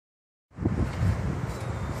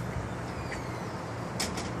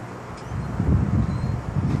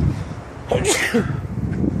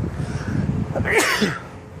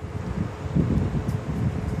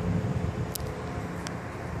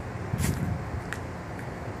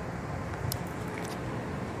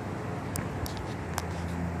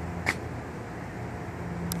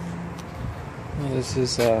This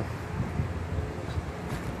is this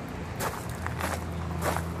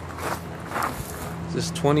is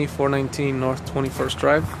 2419 North 21st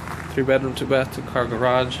Drive, 3-bedroom, 2-bath, 2-car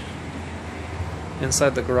garage.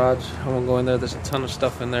 Inside the garage, I won't go in there. There's a ton of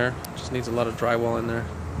stuff in there. Just needs a lot of drywall in there.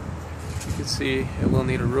 You can see it will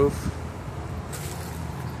need a roof.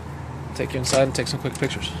 Take you inside and take some quick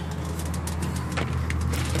pictures.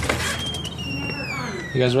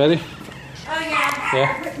 You guys ready? Oh yeah.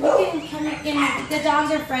 Yeah. You can come in. The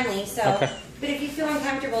dogs are friendly, so. Okay. But if you feel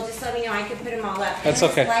uncomfortable, just let me know. I can put them all up. That's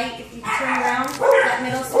okay. Light, if you turn around, that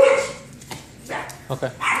middle switch. Yeah.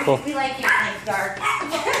 Okay. Cool. We like it like dark.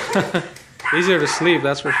 Easier to sleep,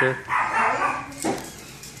 that's for sure.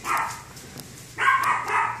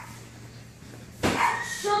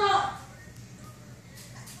 Shut up.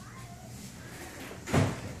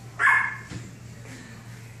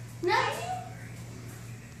 Nothing.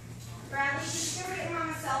 Bradley, can you get him on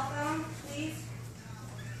a cell phone, please?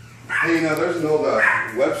 Hey, you know, there's an old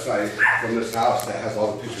website from this house that has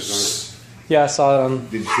all the pictures Yeah, I saw it on. on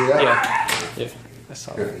it. Did you see that? Yeah. Yeah, I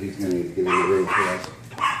saw Yeah, it. he's gonna need to get in the room for us.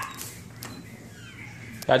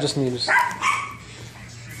 I just need to.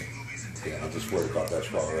 Yeah, I'm just worried about that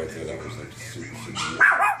spot right there. That was like super.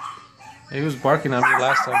 He was barking at me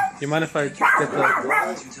last time. You mind if I get the?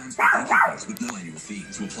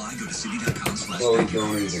 Chloe,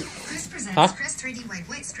 don't even. Chris presents Huh? Crest 3D white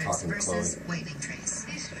weight strips Talking to versus Chloe. whitening trays.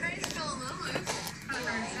 These trays feel a little loose for the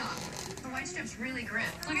very top. The white strip's really grip.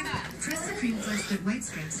 Look at that. Crest Supreme Flex Fit white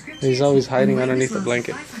strips. script He's cheese, always hiding and underneath the white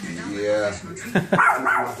blanket. $500 Yeah. professional treatment. My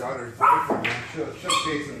daughter's boyfriend, man. She'll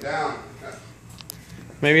chase him down.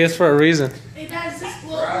 Maybe it's for a reason. Hey, Dad, is this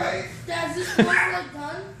glow? Right. Dad, is this glow plug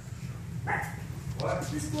done? What? Is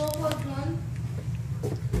this glow plug done?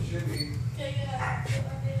 Should be. Okay, yeah. I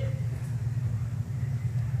did it.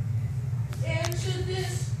 And should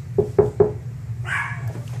this?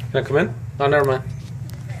 Can I come in? Oh, never mind.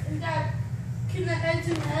 And Dad, can the head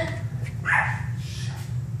to head?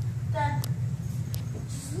 Dad,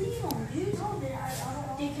 just leave them, dude. No,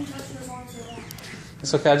 they can touch it as long as they want.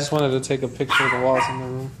 It's okay. I just wanted to take a picture of the walls in the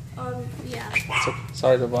room. Yeah. It's okay.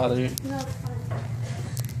 Sorry to bother you. No, it's fine.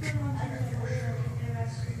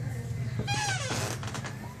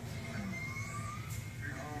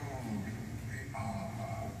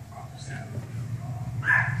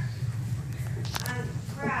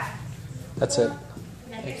 Brad. That's it. Sorry.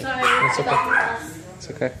 It's okay. It's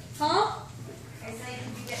okay. Huh? I said,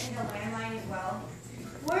 could you get me the landline as well?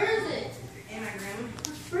 Where is it? In my room.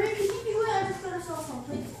 Ray, can you do it? I just got a cell phone,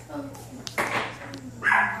 please. I'm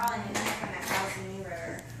calling in from that house in New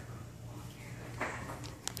River.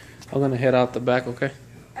 I'm gonna head out the back. Okay.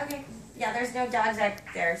 Okay. Yeah, there's no dogs out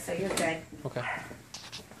there, so you're good. Okay.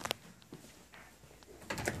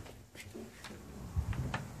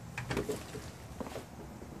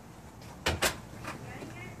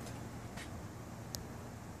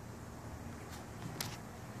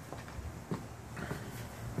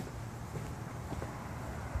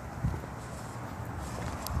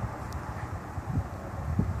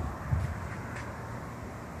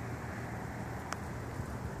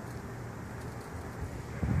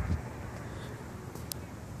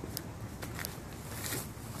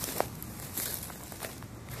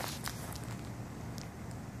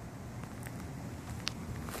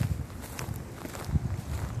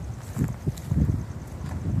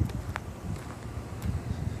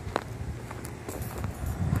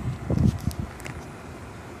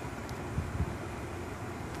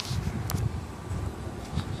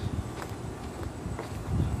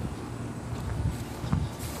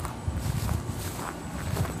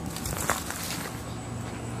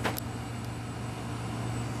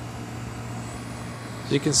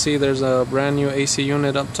 As you can see, there's a brand new AC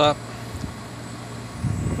unit up top,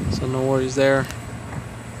 so no worries there.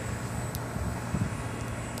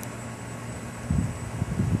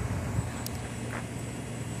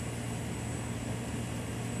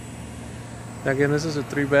 Again, this is a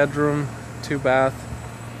 3-bedroom, 2-bath,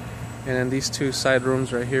 and then these 2 side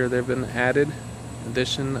rooms right here, they've been added.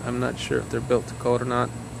 Addition, I'm not sure if they're built to code or not,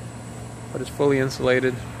 but it's fully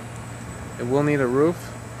insulated. It will need a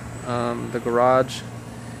roof. The garage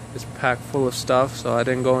is packed full of stuff, so I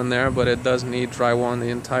didn't go in there, but it does need drywall in the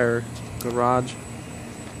entire garage.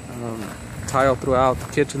 Tile throughout.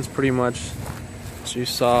 The kitchen's pretty much, as you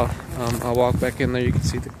saw, I'll walk back in there, you can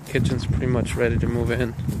see the kitchen's pretty much ready to move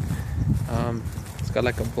in. It's got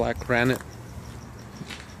like a black granite